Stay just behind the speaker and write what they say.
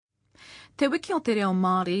Te Wiki o Te Reo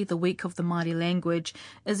Māori, the Week of the Māori Language,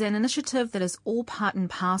 is an initiative that is all part and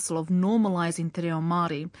parcel of normalising Te Reo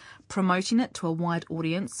Māori, promoting it to a wide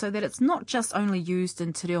audience so that it's not just only used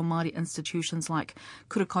in Te Reo Māori institutions like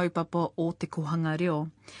Kura Kaupapa or Te Kohanga Reo.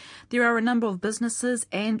 There are a number of businesses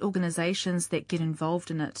and organisations that get involved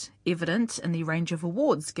in it, evident in the range of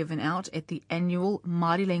awards given out at the annual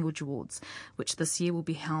Māori Language Awards, which this year will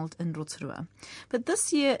be held in Rotorua. But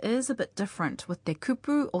this year is a bit different with Te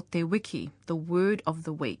Kupu o Te Wiki, the word of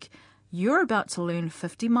the week. You're about to learn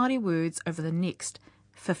 50 Māori words over the next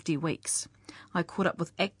 50 weeks. I caught up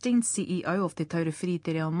with acting CEO of Te Taura Whiri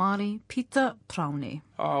Te Reo Māori, Pita Paraone.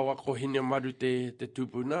 Wako hine maru te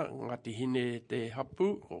tupuna, ngati hine te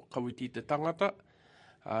hapu, o kawiti te tangata,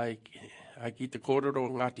 ai ki te kōrero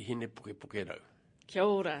ngati hine puke puke rau. Kia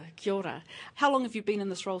ora, kia ora. How long have you been in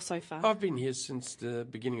this role so far? I've been here since the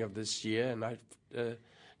beginning of this year, and I've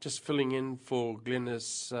just filling in for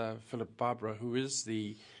Glenys Philip Barbara, who is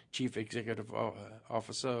the Chief Executive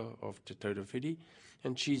Officer of Te Taura Whiri,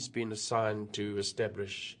 and she's been assigned to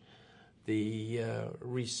establish the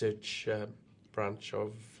research branch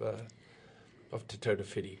of Te Taura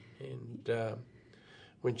Whiri. And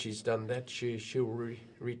when she's done that, she'll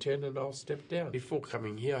return and I'll step down. Before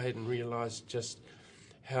coming here, I hadn't realised just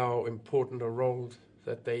how important a role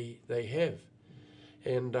that they have.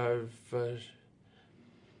 And I've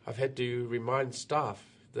had to remind staff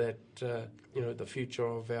that the future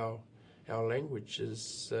of our language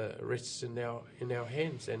rests in our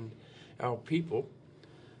hands, and our people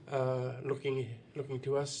looking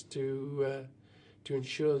to us to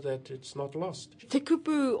ensure that it's not lost. Te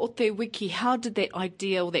Kupu o Te Wiki, how did that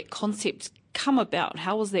idea or that concept come about?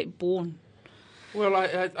 How was that born? Well,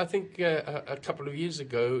 I think a couple of years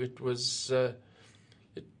ago it was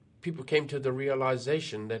people came to the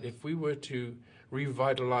realization that if we were to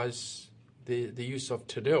revitalise the use of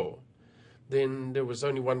te reo, then there was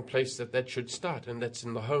only one place that should start, and that's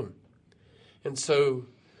in the home. And so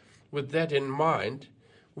with that in mind,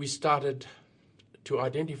 we started to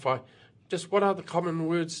identify just what are the common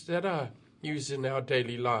words that are used in our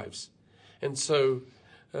daily lives. And so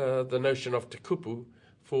the notion of Te Kupu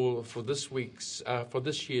for this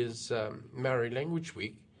year's Māori Language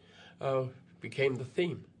Week became the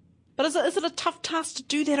theme. But is it a tough task to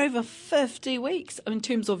do that over 50 weeks in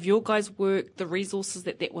terms of your guys' work, the resources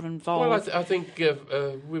that would involve? Well, I think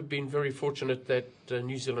we've been very fortunate that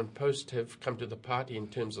New Zealand Post have come to the party in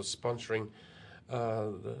terms of sponsoring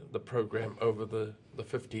the program over the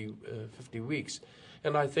 50 weeks.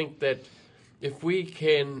 And I think that if we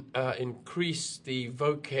can increase the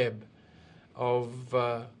vocab of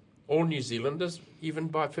all New Zealanders, even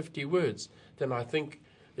by 50 words, then I think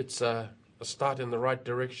it's a start in the right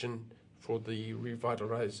direction for the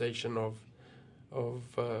revitalisation of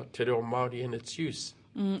Te Reo Māori and its use.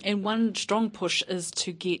 And one strong push is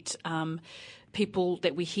to get people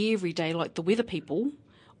that we hear every day, like the weather people,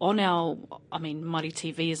 on our, Māori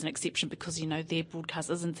TV is an exception because, their broadcast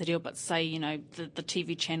isn't te reo, but say, the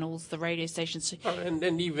TV channels, the radio stations. And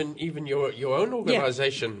even your own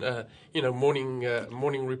organisation,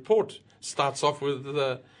 Morning Report starts off with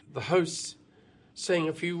the hosts saying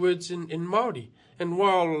a few words in Māori. And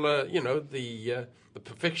while, the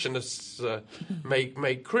perfectionists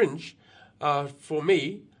may cringe, for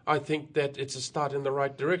me, I think that it's a start in the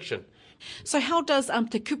right direction. So how does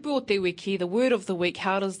Te Kupu o Te Wiki, the word of the week,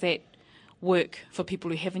 how does that work for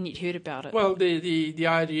people who haven't yet heard about it? Well, the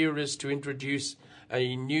idea is to introduce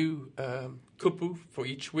a new kupu for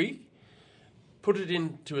each week, put it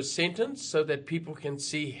into a sentence so that people can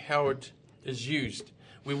see how it is used.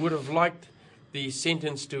 We would have liked the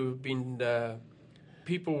sentence to have been,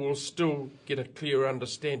 people will still get a clear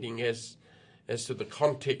understanding as to the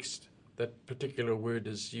context that particular word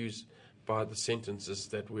is used by the sentences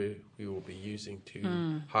that we will be using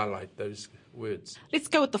to highlight those words. Let's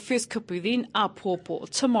go with the first kupu then, a pōpō.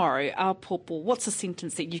 Tomorrow, a pōpō. What's a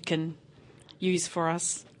sentence that you can use for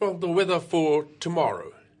us? Well, the weather for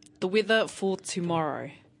tomorrow. The weather for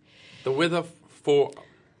tomorrow. The weather for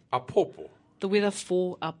a pōpō. The weather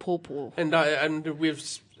for a pōpō. And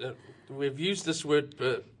we've used this word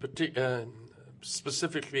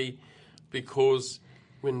specifically because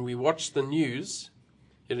when we watch the news,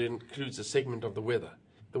 it includes a segment of the weather.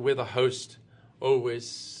 The weather host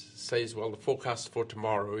always says, well, the forecast for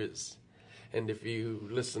tomorrow is. And if you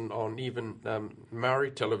listen on even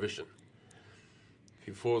Maori television,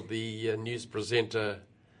 before the news presenter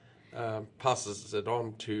passes it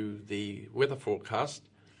on to the weather forecast,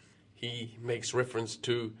 he makes reference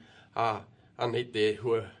to anete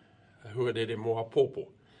huarere mo a pōpō.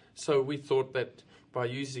 So we thought that by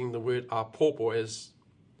using the word a pōpō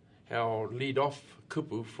our lead-off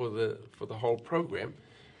kupu for the whole program,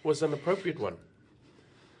 was an appropriate one.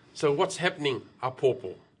 So what's happening,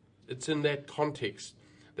 Apopo? It's in that context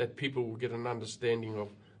that people will get an understanding of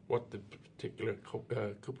what the particular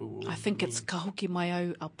kupu will I think mean. it's ka hoki mai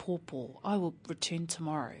au Apopo. I will return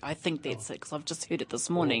tomorrow. I think that's it, because I've just heard it this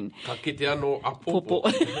morning. Ka kite anō Apopo.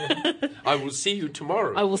 I will see you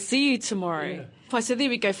tomorrow. I will see you tomorrow. Yeah. So there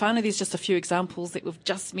we go, whānau. There's just a few examples that we've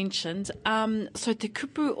just mentioned. So Te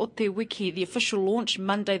Kupu o Te Wiki, the official launch,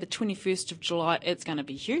 Monday the 21st of July, it's going to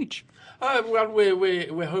be huge. Well,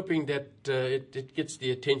 we're hoping that it gets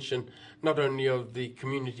the attention not only of the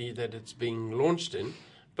community that it's being launched in,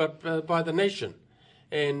 but by the nation.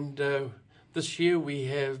 And this year we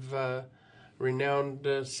have a renowned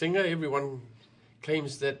singer. Everyone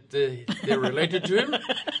claims that they're related to him.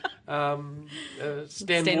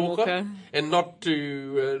 Stan Walker. And not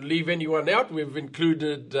to leave anyone out, we've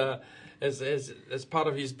included as part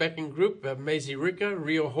of his backing group Maisie Rika,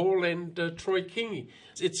 Rio Hall and Troy Kingi.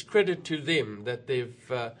 It's credit to them that they've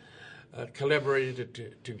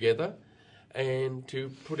collaborated together and to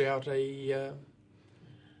put out a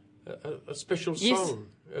special song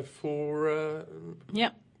for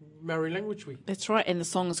Māori Language Week. That's right, and the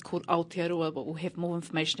song is called Aotearoa, but we'll have more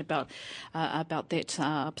information about that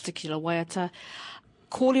particular waiata.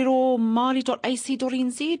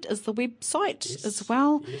 Kōrero-māori.ac.nz is the website as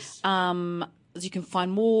well. Yes. You can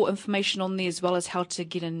find more information on there, as well as how to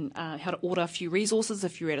get in, how to order a few resources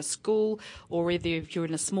if you're at a school, or whether if you're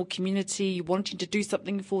in a small community wanting to do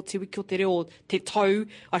something for Te Wiki o Te Reo, Te Tau,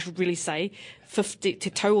 I should really say, Te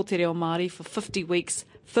Tau o Te Reo Māori for 50 weeks,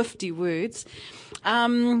 50 words.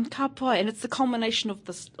 Ka pai, and it's the culmination of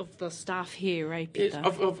the staff here, eh, Peter?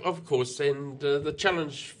 Yes, of course, and the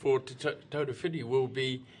challenge for Te Taurawhiri will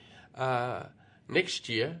be next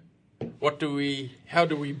year. How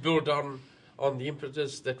do we build on the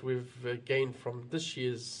impetus that we've gained from this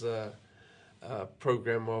year's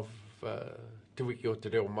program of Te Wiki o Te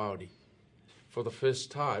Reo Māori? For the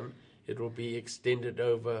first time, it will be extended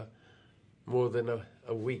over more than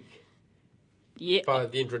a week. Yeah. By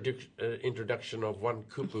the introduction of one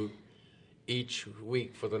kupu each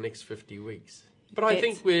week for the next 50 weeks. But I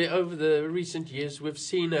think over the recent years we've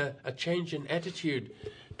seen a change in attitude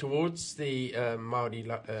towards the Māori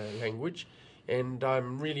language, and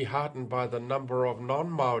I'm really heartened by the number of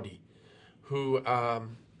non-Māori who are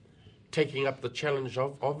taking up the challenge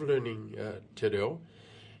of learning Te Reo.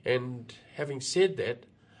 And having said that,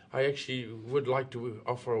 I actually would like to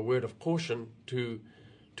offer a word of caution to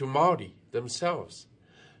Māori themselves,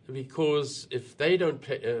 because if they don't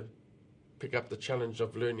pick up the challenge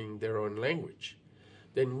of learning their own language,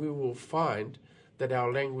 then we will find that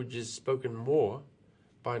our language is spoken more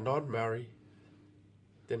by non-Māori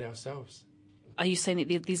than ourselves. Are you saying that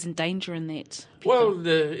there's a danger in that, Peter? Well,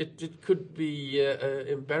 it could be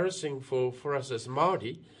embarrassing for us as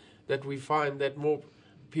Māori that we find that more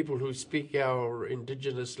people who speak our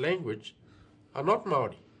indigenous language are not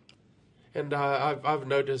Māori. And I've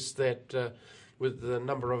noticed that with the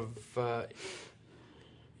number of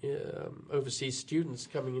overseas students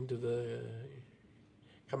coming into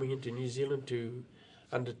New Zealand to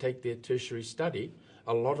undertake their tertiary study,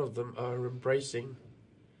 a lot of them are embracing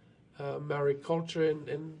Maori culture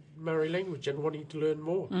and Maori language and wanting to learn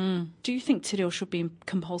more. Do you think Te Reo should be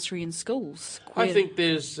compulsory in schools? I think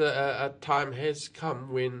there's a time has come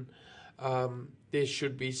when there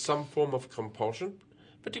should be some form of compulsion,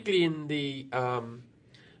 particularly in the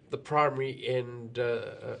primary and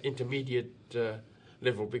intermediate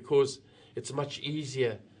level, because it's much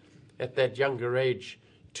easier at that younger age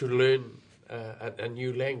to learn a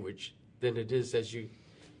new language than it is as you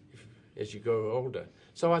go older.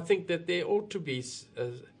 So I think that there ought to be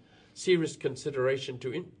a serious consideration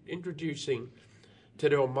to introducing Te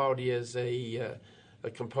Reo Māori as a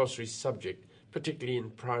compulsory subject, particularly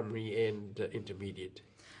in primary and intermediate.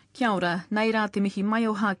 Kia ora, nei rā te mihi mai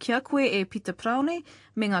o hā kia koe e Pita Paraone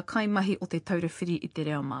me ngā kaimahi o te Taurawhiri i Te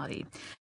Reo Māori.